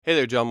Hey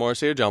there, John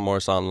Morris here,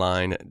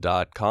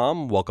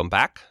 johnmorrisonline.com. Welcome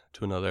back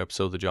to another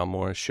episode of The John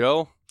Morris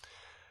Show.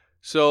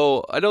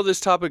 So I know this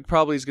topic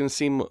probably is going to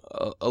seem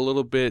a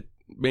little bit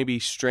maybe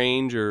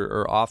strange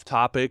or off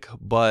topic,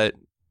 but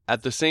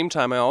at the same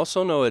time, I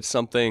also know it's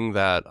something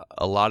that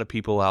a lot of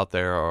people out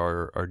there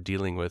are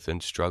dealing with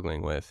and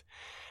struggling with.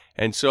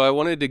 And so I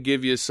wanted to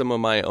give you some of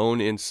my own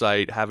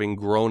insight having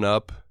grown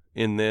up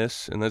in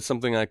this, and that's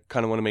something I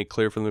kind of want to make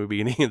clear from the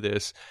beginning of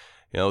this.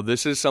 You know,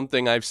 this is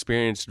something I've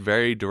experienced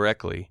very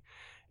directly.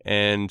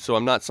 And so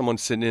I'm not someone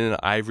sitting in an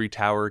ivory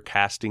tower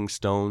casting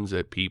stones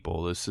at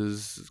people. This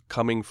is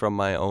coming from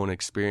my own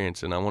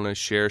experience. And I want to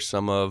share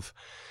some of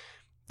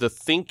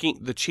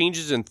the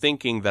changes in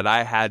thinking that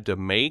I had to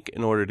make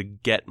in order to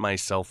get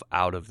myself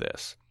out of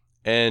this.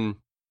 And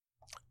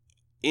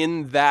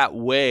in that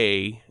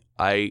way,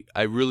 I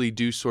really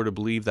do sort of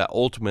believe that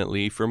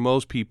ultimately, for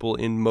most people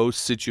in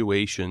most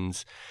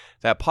situations,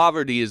 that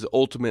poverty is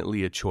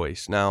ultimately a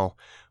choice. Now,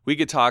 we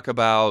could talk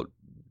about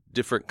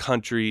different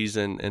countries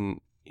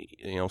and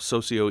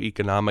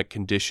socioeconomic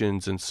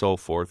conditions and so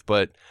forth,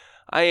 but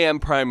I am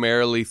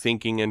primarily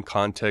thinking in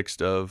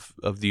context of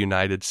the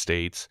United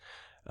States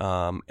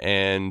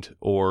and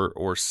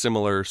or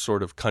similar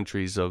sort of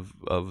countries of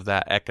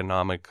that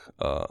economic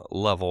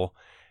level.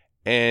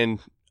 And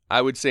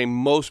I would say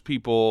most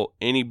people,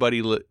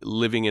 anybody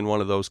living in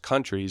one of those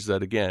countries,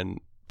 that again,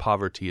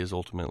 poverty is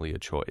ultimately a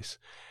choice.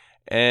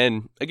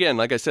 And again,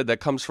 like I said,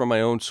 that comes from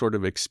my own sort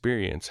of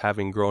experience,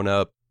 having grown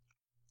up.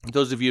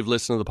 Those of you who've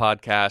listened to the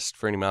podcast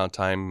for any amount of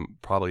time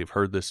probably have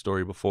heard this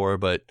story before,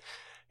 but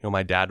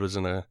my dad was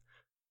my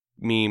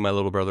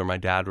little brother, my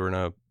dad were in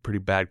a pretty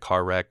bad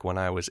car wreck when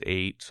I was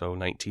 8, so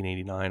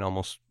 1989,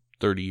 almost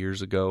 30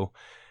 years ago.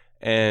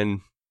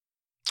 And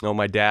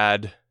my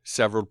dad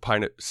severed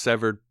part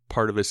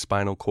of his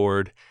spinal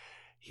cord.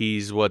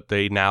 He's what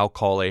they now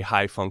call a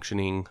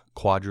high-functioning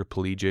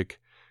quadriplegic.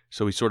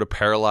 So he's sort of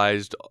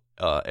paralyzed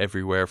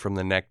everywhere from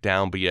the neck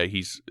down, but yeah,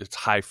 it's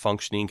high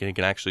functioning and he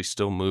can actually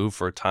still move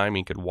for a time.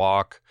 He could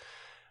walk,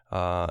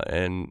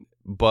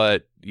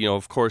 but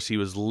of course he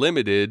was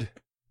limited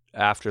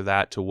after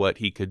that to what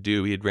he could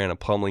do. He had ran a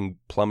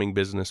plumbing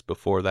business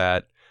before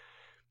that.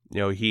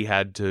 He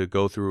had to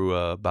go through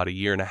about a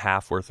year and a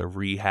half worth of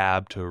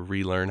rehab to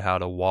relearn how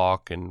to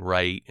walk and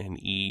write and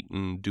eat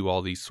and do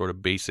all these sort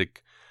of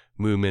basic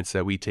movements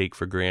that we take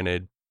for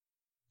granted.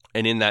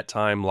 And in that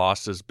time,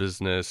 lost his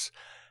business,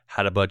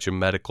 had a bunch of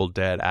medical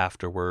debt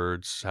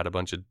afterwards, had a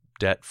bunch of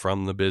debt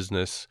from the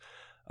business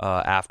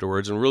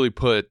afterwards, and really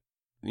put,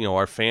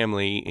 our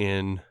family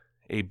in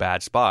a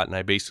bad spot. And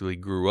I basically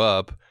grew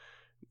up,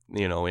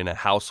 in a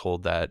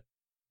household that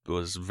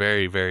was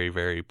very, very,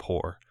 very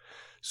poor.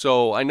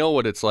 So I know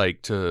what it's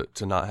like to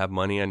not have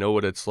money. I know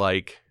what it's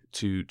like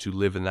to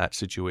live in that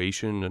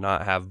situation, to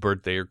not have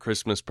birthday or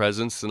Christmas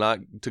presents,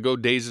 to go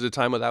days at a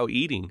time without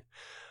eating.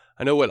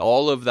 I know what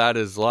all of that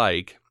is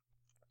like,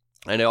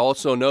 and I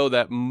also know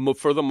that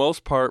for the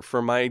most part,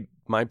 for my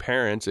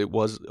parents, it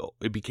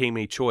became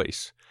a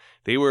choice.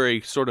 They were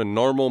a sort of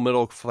normal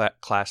middle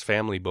class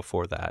family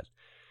before that,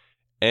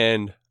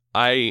 and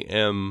I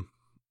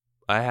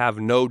have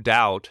no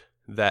doubt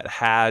that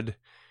had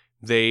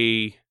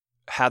they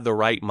had the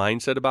right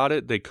mindset about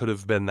it, they could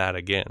have been that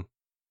again.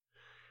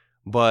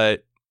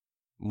 But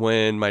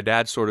when my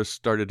dad sort of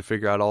started to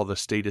figure out all the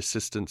state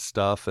assistance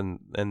stuff and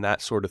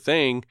that sort of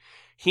thing,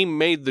 he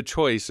made the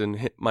choice,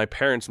 and my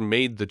parents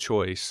made the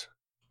choice.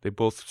 They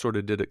both sort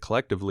of did it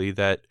collectively,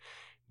 that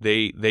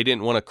they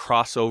didn't want to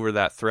cross over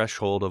that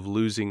threshold of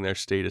losing their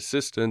state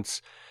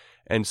assistance.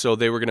 And so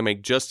they were going to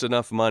make just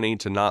enough money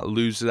to not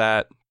lose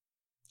that,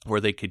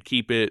 where they could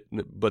keep it,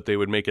 but they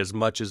would make as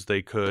much as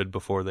they could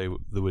before they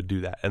would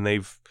do that. And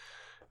they've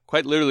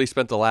quite literally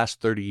spent the last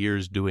 30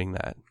 years doing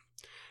that.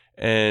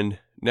 And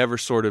never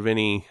sort of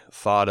any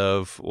thought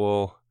of,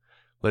 well,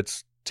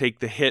 let's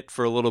take the hit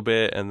for a little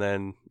bit and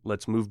then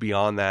let's move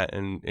beyond that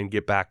and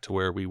get back to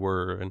where we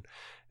were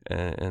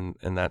and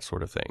that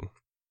sort of thing.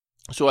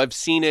 So I've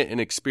seen it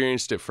and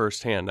experienced it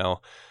firsthand.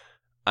 Now,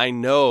 I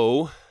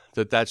know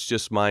that that's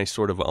just my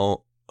sort of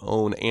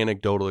own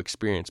anecdotal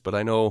experience, but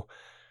I know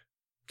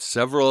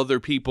several other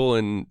people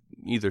in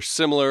either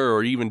similar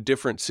or even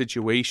different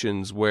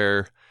situations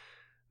where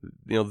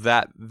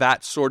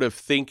that sort of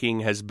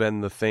thinking has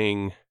been the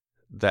thing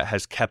that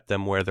has kept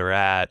them where they're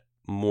at,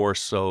 more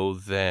so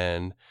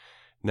than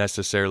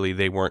necessarily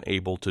they weren't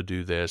able to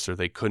do this or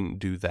they couldn't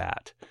do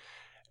that.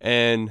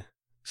 And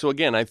so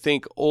again, I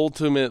think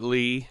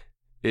ultimately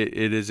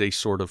it is a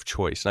sort of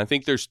choice. And I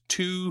think there's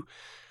two,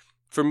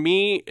 for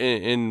me,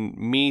 in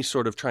me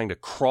sort of trying to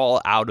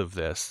crawl out of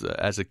this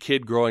as a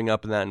kid growing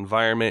up in that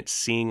environment,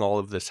 seeing all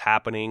of this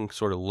happening,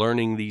 sort of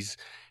learning these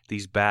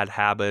bad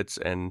habits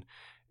and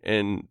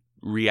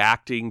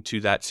reacting to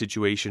that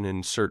situation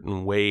in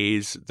certain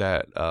ways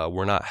that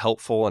were not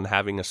helpful, and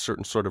having a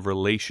certain sort of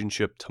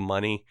relationship to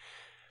money.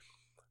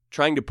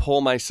 Trying to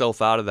pull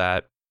myself out of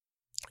that,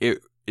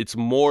 it's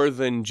more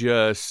than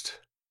just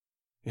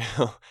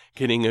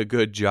getting a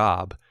good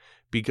job,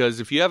 Because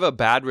if you have a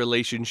bad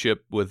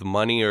relationship with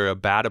money or a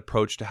bad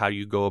approach to how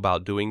you go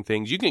about doing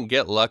things, you can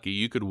get lucky.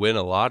 You could win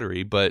a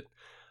lottery, but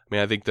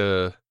I think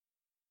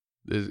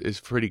it's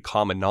pretty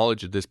common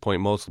knowledge at this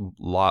point. Most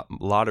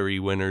lottery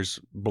winners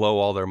blow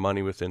all their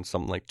money within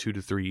something like 2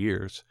 to 3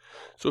 years.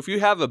 So if you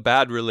have a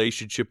bad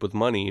relationship with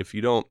money, if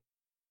you don't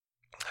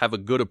have a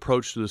good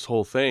approach to this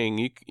whole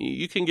thing,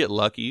 you can get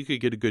lucky. You could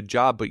get a good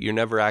job, but you're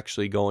never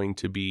actually going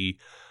to be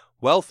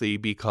wealthy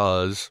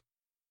because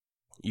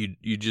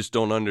you just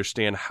don't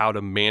understand how to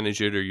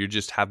manage it, or you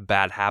just have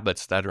bad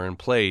habits that are in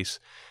place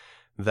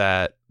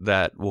that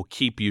will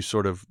keep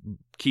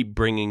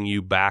bringing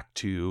you back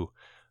to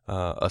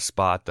a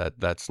spot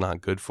that's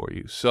not good for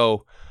you.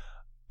 So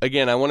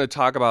again, I want to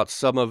talk about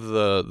some of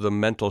the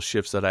mental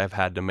shifts that I've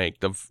had to make.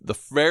 The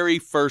very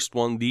first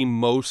one, the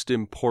most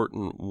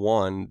important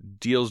one,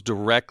 deals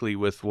directly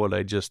with what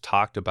I just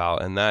talked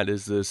about, and that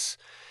is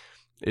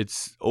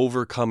it's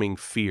overcoming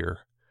fear.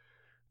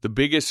 The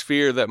biggest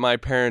fear that my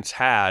parents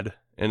had,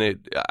 and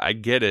I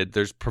get it,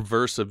 there's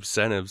perverse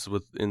incentives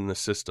within the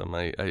system.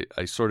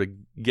 I sort of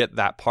get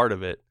that part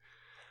of it.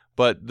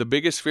 But the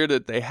biggest fear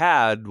that they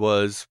had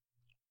was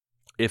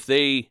if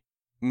they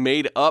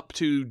made up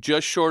to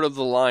just short of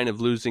the line of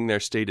losing their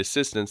state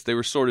assistance, they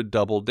were sort of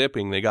double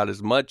dipping. They got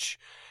as much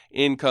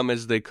income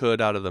as they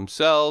could out of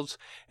themselves,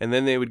 and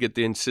then they would get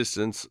the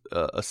assistance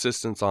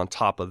on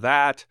top of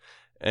that.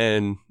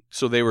 And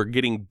so they were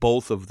getting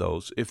both of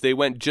those. If they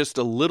went just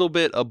a little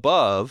bit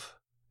above,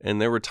 and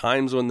there were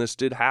times when this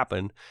did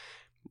happen,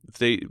 if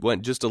they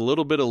went just a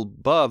little bit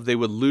above, they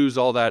would lose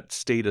all that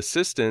state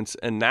assistance,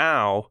 and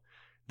now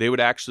they would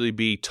actually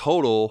be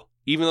total,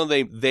 even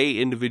though they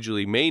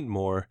individually made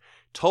more,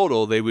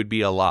 total they would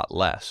be a lot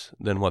less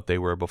than what they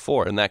were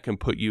before, and that can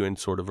put you in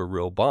sort of a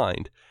real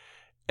bind.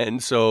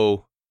 And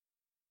so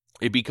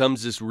it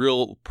becomes this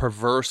real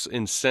perverse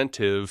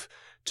incentive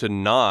to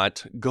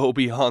not go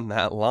beyond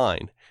that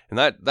line. And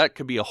that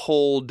could be a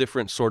whole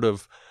different sort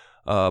of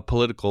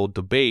political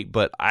debate,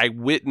 but I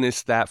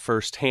witnessed that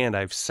firsthand.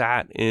 I've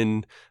sat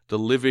in the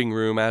living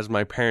room as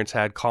my parents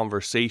had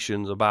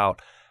conversations about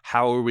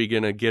how are we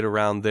going to get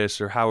around this,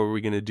 or how are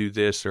we going to do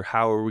this, or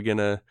how are we going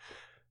to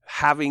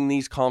having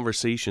these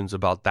conversations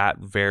about that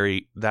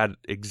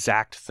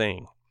exact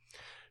thing.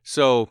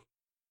 So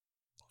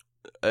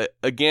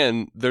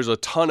again, there's a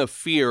ton of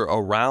fear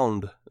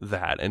around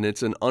that, and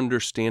it's an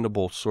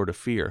understandable sort of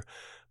fear.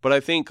 But I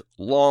think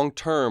long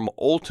term,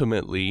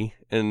 ultimately,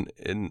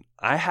 and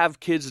I have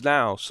kids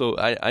now, so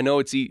I know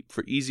it's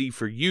easy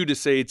for you to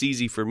say, it's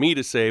easy for me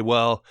to say,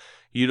 well,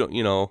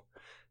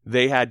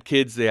 they had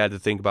kids they had to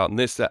think about, and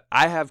that.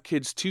 I have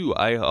kids too.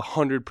 I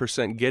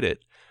 100% get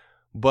it.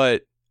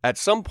 But at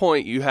some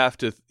point, you have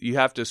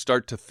to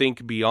start to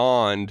think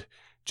beyond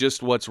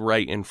just what's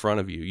right in front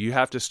of you. You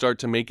have to start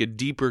to make a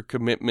deeper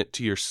commitment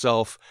to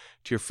yourself,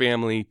 to your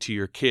family, to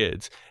your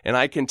kids. And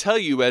I can tell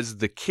you, as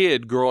the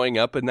kid growing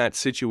up in that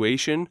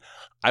situation,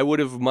 I would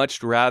have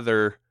much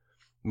rather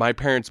my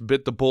parents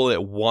bit the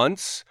bullet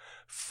once,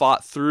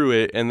 fought through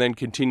it, and then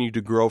continued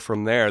to grow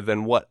from there,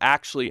 than what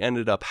actually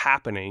ended up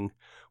happening,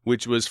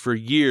 which was for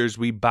years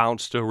we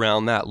bounced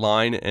around that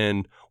line,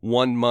 and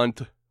 1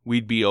 month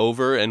we'd be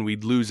over and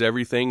we'd lose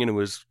everything, and it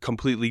was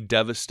completely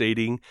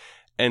devastating.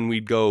 And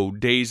we'd go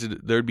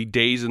there'd be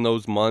days in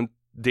those months,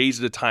 days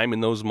at a time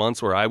in those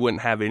months where I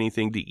wouldn't have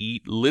anything to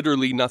eat,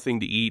 literally nothing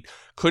to eat,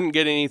 couldn't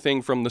get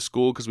anything from the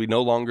school because we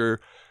no longer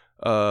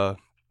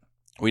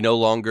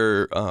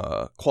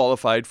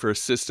qualified for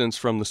assistance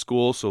from the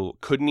school, so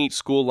couldn't eat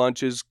school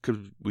lunches because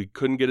we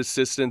couldn't get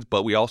assistance,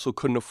 but we also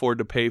couldn't afford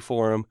to pay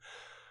for them.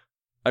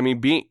 I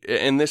mean,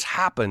 and this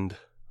happened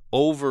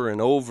over and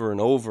over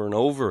and over and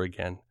over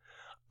again.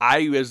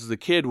 I, as the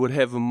kid, would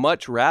have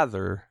much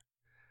rather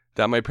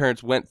that my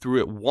parents went through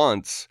it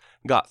once,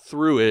 got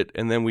through it,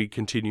 and then we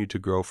continued to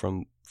grow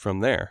from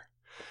there.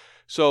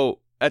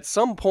 So at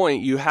some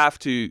point, you have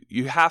to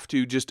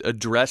just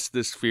address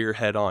this fear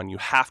head on. You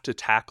have to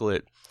tackle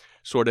it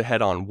sort of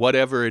head on,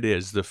 whatever it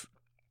is.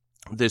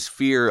 This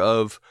fear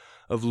of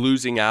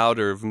losing out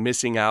or of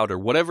missing out, or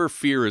whatever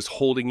fear is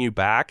holding you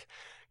back,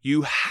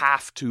 you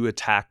have to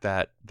attack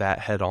that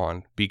head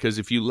on. Because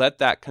if you let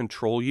that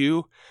control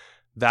you,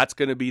 that's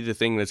going to be the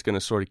thing that's going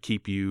to sort of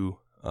keep you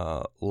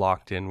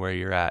locked in where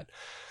you're at.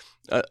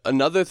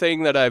 Another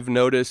thing that I've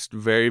noticed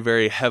very,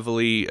 very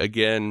heavily,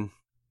 again,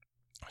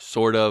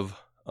 sort of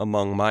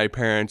among my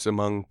parents,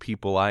 among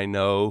people I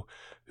know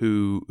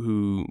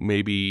who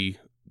maybe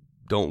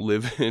don't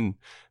live in,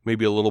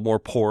 maybe a little more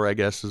poor, I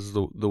guess is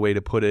the way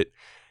to put it,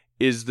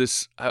 is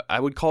this, I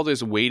would call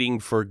this waiting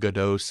for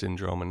Godot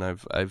syndrome. And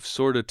I've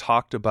sort of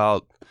talked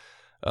about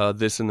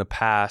this in the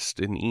past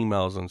in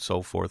emails and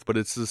so forth, but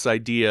it's this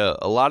idea,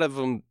 a lot of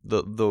them,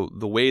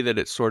 the way that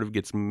it sort of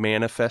gets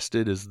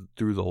manifested is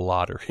through the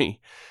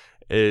lottery,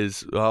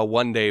 is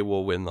one day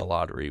we'll win the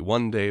lottery,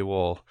 one day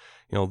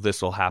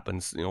this will happen.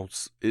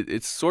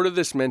 It's sort of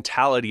this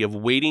mentality of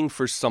waiting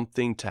for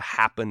something to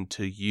happen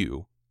to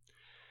you.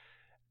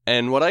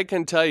 And what I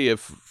can tell you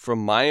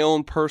from my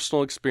own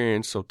personal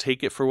experience, so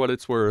take it for what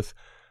it's worth,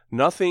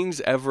 nothing's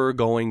ever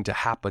going to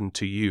happen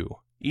to you.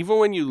 Even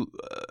when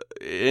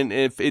and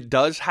if it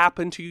does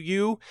happen to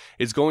you,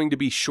 it's going to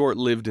be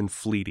short-lived and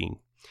fleeting.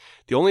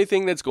 The only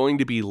thing that's going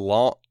to be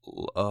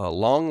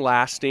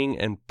long-lasting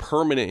and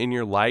permanent in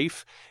your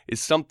life is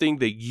something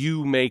that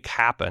you make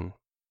happen,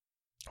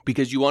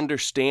 because you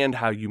understand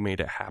how you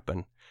made it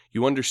happen.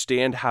 You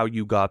understand how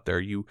you got there.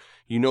 You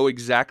know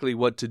exactly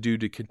what to do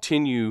to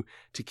continue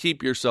to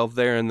keep yourself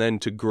there and then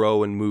to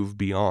grow and move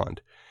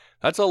beyond.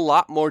 That's a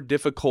lot more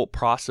difficult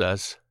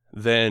process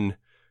than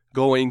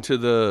going to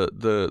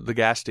the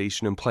gas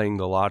station and playing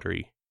the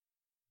lottery.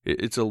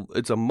 It's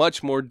a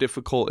much more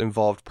difficult,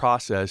 involved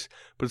process,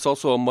 but it's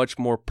also a much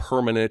more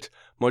permanent,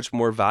 much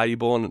more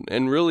valuable,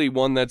 and really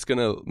one that's going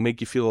to make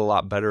you feel a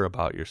lot better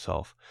about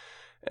yourself.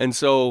 And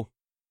so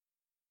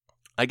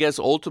I guess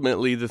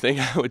ultimately the thing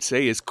I would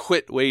say is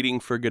quit waiting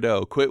for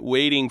Godot. Quit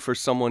waiting for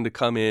someone to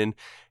come in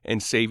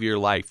and save your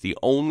life. The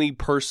only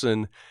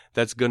person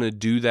that's going to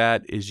do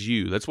that is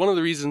you. That's one of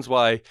the reasons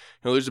why,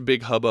 there's a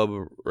big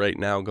hubbub right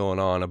now going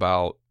on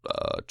about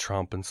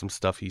Trump and some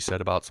stuff he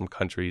said about some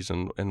countries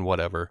and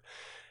whatever.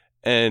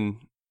 And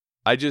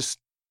I just,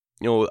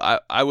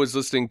 I was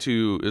listening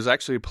to, it was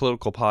actually a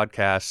political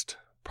podcast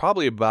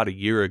probably about a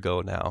year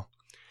ago now.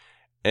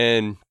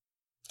 And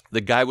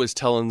the guy was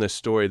telling this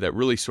story that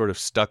really sort of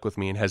stuck with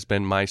me and has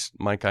been my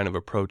kind of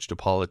approach to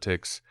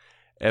politics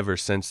ever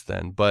since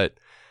then. But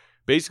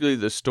basically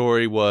the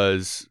story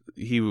was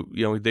they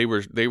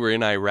were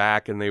in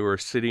Iraq, and they were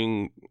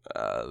sitting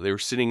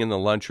in the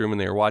lunchroom, and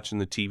they were watching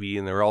the TV,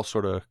 and they were all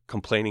sort of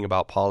complaining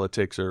about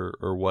politics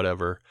or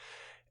whatever.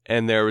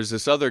 And there was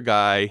this other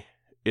guy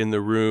in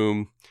the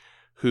room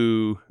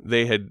who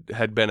they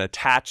had been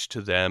attached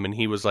to them, and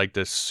he was like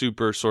this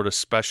super sort of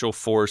special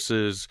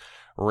forces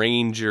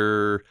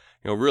ranger,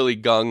 really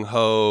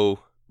gung-ho,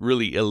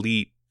 really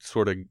elite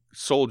sort of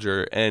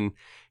soldier, and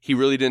he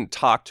really didn't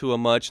talk to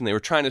him much, and they were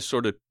trying to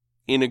sort of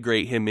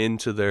integrate him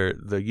into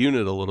the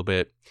unit a little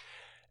bit.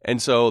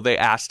 And so they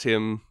asked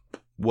him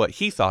what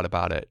he thought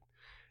about it,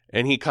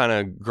 and he kind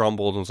of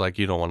grumbled and was like,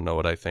 "You don't want to know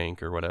what I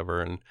think," or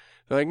whatever. And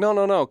they're like,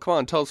 no, come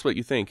on, tell us what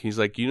you think. He's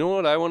like, "You know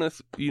what I want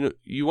to,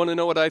 you want to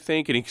know what I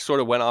think?" And he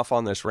sort of went off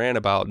on this rant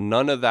about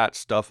none of that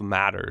stuff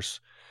matters.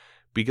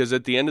 Because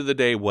at the end of the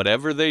day,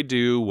 whatever they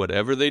do,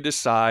 whatever they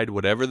decide,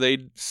 whatever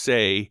they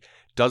say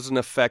doesn't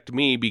affect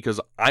me,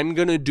 because I'm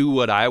going to do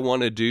what I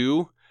want to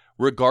do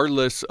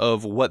regardless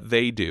of what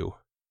they do.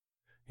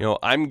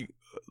 I'm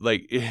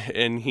like,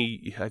 and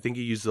I think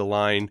he used the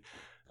line,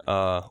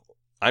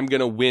 I'm going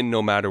to win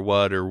no matter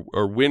what,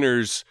 or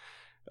winners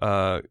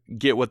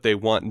get what they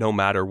want no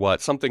matter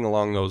what, something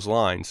along those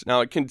lines.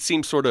 Now, it can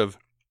seem sort of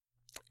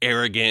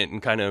arrogant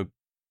and kind of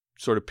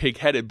sort of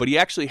pig-headed, but he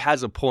actually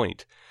has a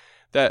point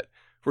that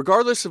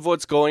regardless of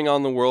what's going on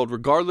in the world,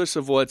 regardless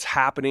of what's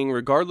happening,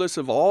 regardless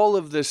of all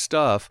of this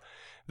stuff,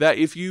 that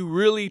if you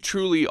really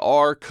truly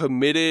are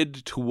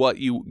committed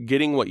to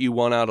getting what you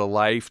want out of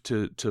life,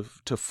 to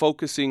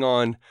focusing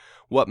on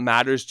what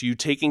matters to you,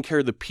 taking care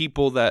of the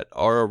people that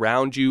are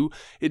around you,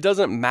 it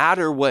doesn't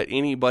matter what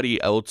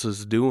anybody else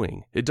is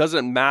doing. It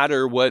doesn't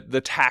matter what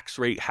the tax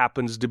rate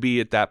happens to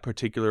be at that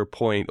particular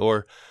point,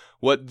 or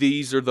what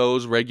these or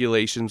those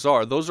regulations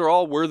are. Those are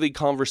all worthy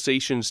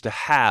conversations to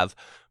have.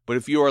 But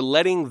if you are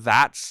letting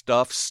that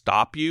stuff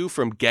stop you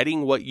from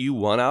getting what you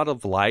want out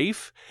of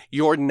life,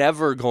 you're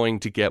never going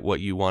to get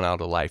what you want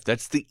out of life.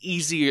 That's the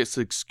easiest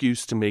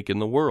excuse to make in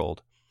the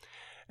world.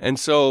 And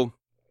so,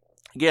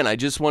 again, I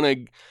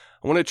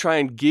want to try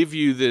and give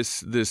you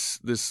this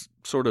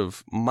sort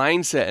of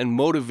mindset and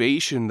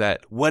motivation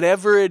that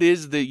whatever it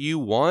is that you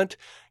want,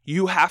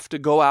 you have to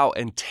go out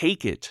and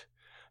take it.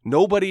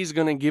 Nobody's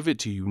going to give it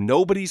to you.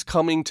 Nobody's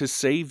coming to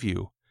save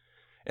you.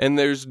 And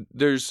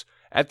there's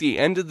at the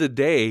end of the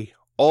day,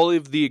 all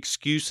of the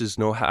excuses,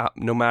 no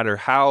matter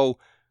how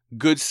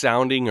good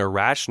sounding or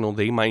rational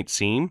they might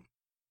seem,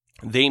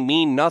 they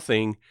mean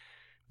nothing,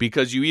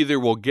 because you either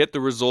will get the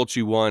results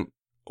you want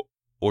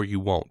or you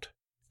won't.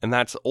 And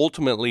that's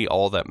ultimately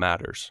all that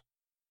matters.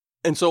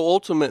 And so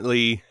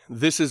ultimately,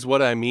 this is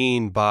what I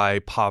mean by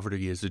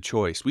poverty is a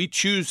choice. We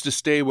choose to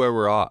stay where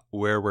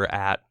we're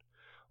at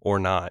or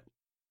not.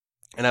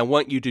 And I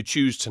want you to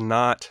choose to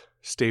not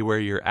stay where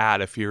you're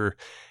at if you're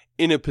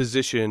in a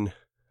position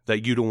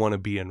that you don't want to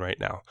be in right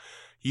now.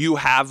 You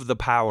have the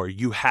power.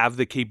 You have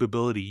the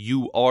capability.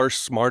 You are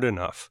smart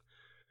enough.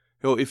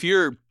 If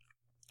you're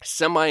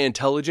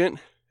semi-intelligent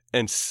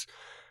and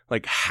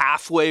like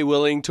halfway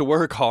willing to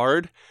work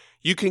hard,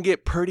 you can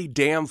get pretty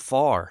damn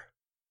far.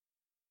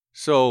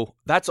 So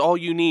that's all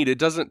you need. It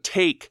doesn't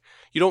take,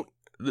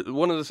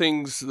 one of the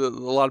things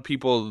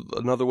that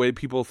another way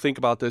people think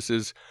about this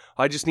is,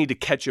 I just need to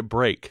catch a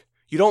break.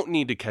 You don't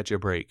need to catch a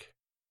break.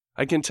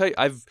 I can tell you,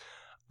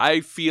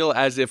 I feel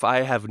as if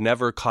I have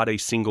never caught a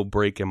single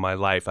break in my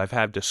life. I've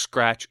had to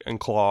scratch and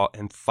claw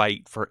and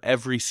fight for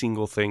every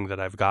single thing that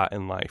I've got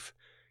in life.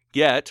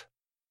 Yet,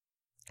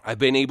 I've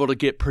been able to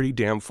get pretty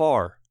damn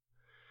far.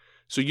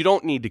 So you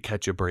don't need to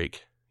catch a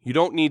break. You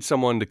don't need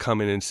someone to come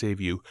in and save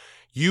you.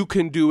 You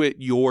can do it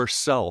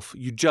yourself.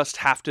 You just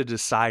have to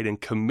decide and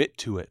commit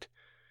to it.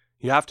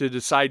 You have to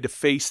decide to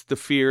face the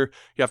fear.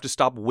 You have to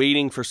stop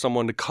waiting for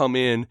someone to come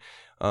in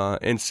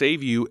and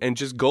save you and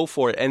just go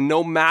for it. And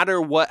no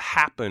matter what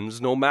happens,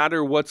 no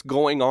matter what's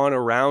going on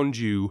around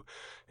you,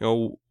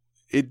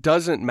 it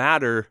doesn't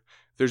matter.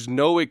 There's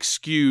no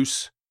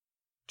excuse.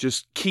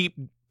 Just keep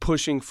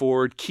pushing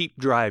forward, keep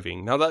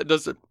driving. Now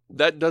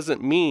that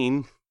doesn't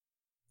mean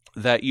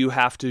that you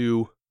have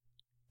to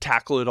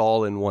tackle it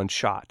all in one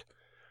shot,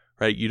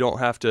 right? You don't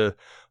have to,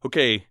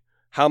 okay,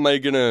 how am I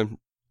going to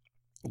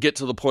get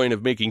to the point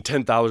of making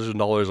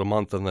 $10,000 a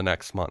month in the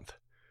next month?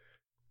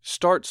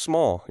 Start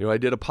small. I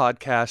did a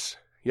podcast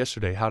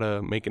yesterday, how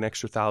to make an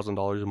extra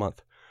 $1,000 a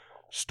month.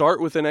 Start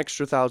with an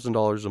extra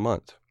 $1,000 a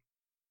month.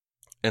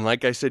 And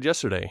like I said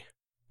yesterday,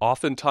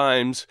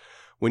 oftentimes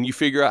when you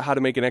figure out how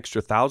to make an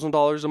extra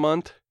 $1,000 a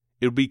month,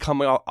 it'll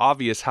become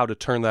obvious how to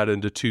turn that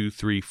into 2,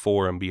 3,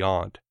 4, and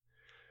beyond.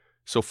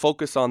 So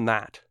focus on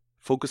that.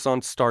 Focus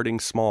on starting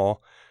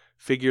small,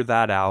 figure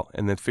that out,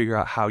 and then figure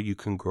out how you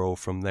can grow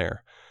from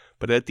there.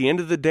 But at the end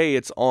of the day,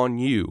 it's on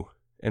you.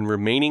 And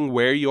remaining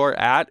where you're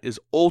at is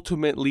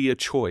ultimately a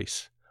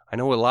choice. I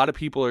know a lot of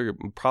people are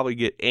probably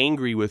get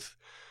angry with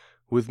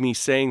me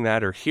saying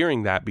that or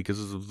hearing that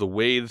because of the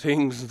way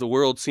the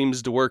world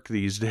seems to work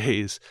these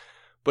days.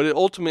 But it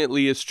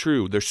ultimately is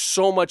true. There's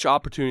so much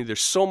opportunity.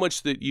 There's so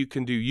much that you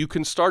can do. You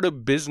can start a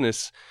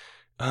business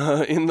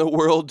in the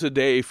world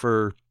today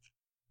for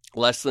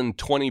less than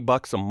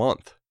 $20 a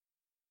month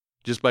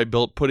just by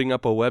putting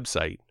up a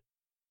website.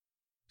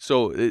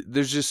 So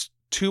there's just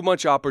too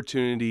much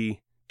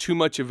opportunity, too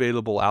much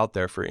available out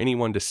there for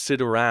anyone to sit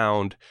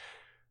around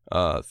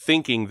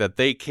thinking that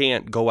they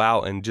can't go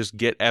out and just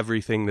get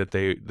everything that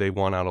they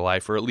want out of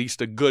life, or at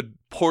least a good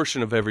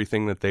portion of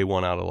everything that they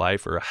want out of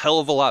life, or a hell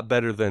of a lot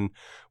better than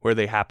where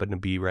they happen to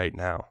be right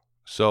now.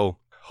 So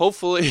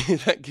hopefully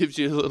that gives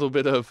you a little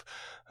bit of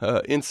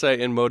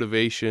insight and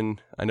motivation.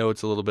 I know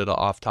it's a little bit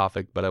off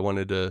topic, but I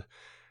wanted to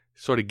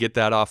sort of get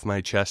that off my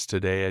chest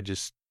today.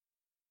 I've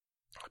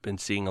been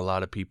seeing a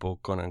lot of people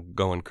kind of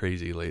going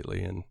crazy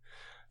lately, and I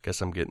guess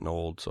I'm getting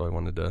old, so I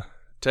wanted to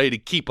tell you to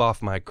keep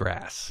off my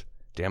grass.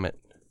 Damn it.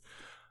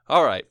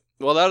 All right.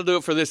 Well, that'll do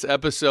it for this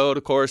episode.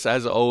 Of course,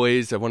 as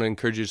always, I want to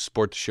encourage you to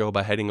support the show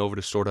by heading over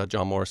to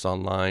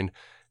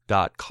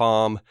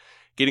store.johnmorrisonline.com,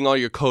 getting all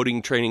your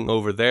coding training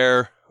over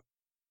there.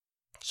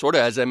 Sort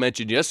of as I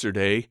mentioned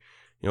yesterday,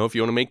 if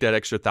you want to make that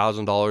extra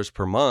 $1,000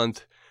 per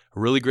month, a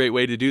really great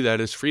way to do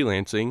that is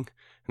freelancing.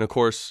 And of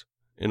course,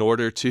 in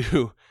order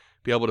to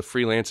be able to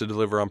freelance and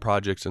deliver on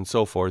projects and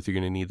so forth, you're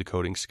going to need the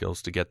coding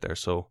skills to get there.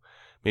 So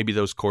maybe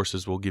those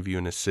courses will give you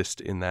an assist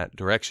in that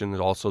direction.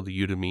 And also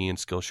the Udemy and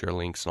Skillshare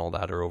links and all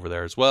that are over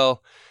there as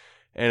well.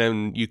 And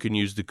then you can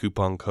use the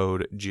coupon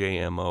code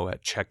JMO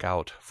at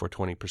checkout for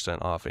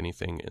 20% off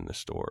anything in the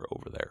store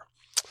over there.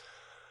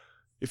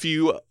 If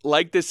you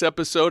like this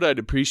episode, I'd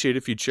appreciate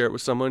if you'd share it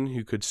with someone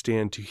who could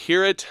stand to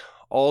hear it.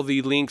 All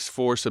the links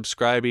for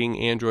subscribing,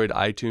 Android,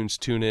 iTunes,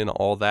 TuneIn,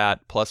 all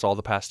that, plus all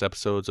the past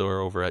episodes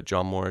are over at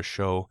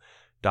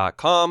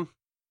johnmorrisshow.com.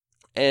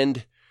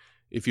 And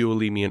if you will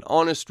leave me an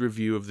honest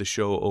review of the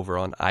show over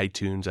on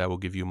iTunes, I will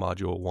give you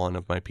Module 1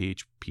 of my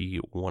PHP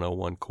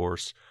 101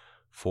 course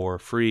for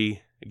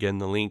free. Again,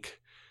 the link,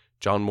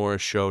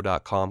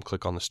 johnmorrisshow.com.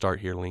 Click on the Start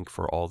Here link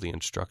for all the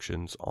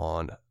instructions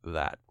on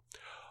that.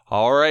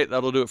 All right,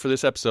 that'll do it for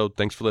this episode.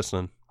 Thanks for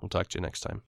listening. We'll talk to you next time.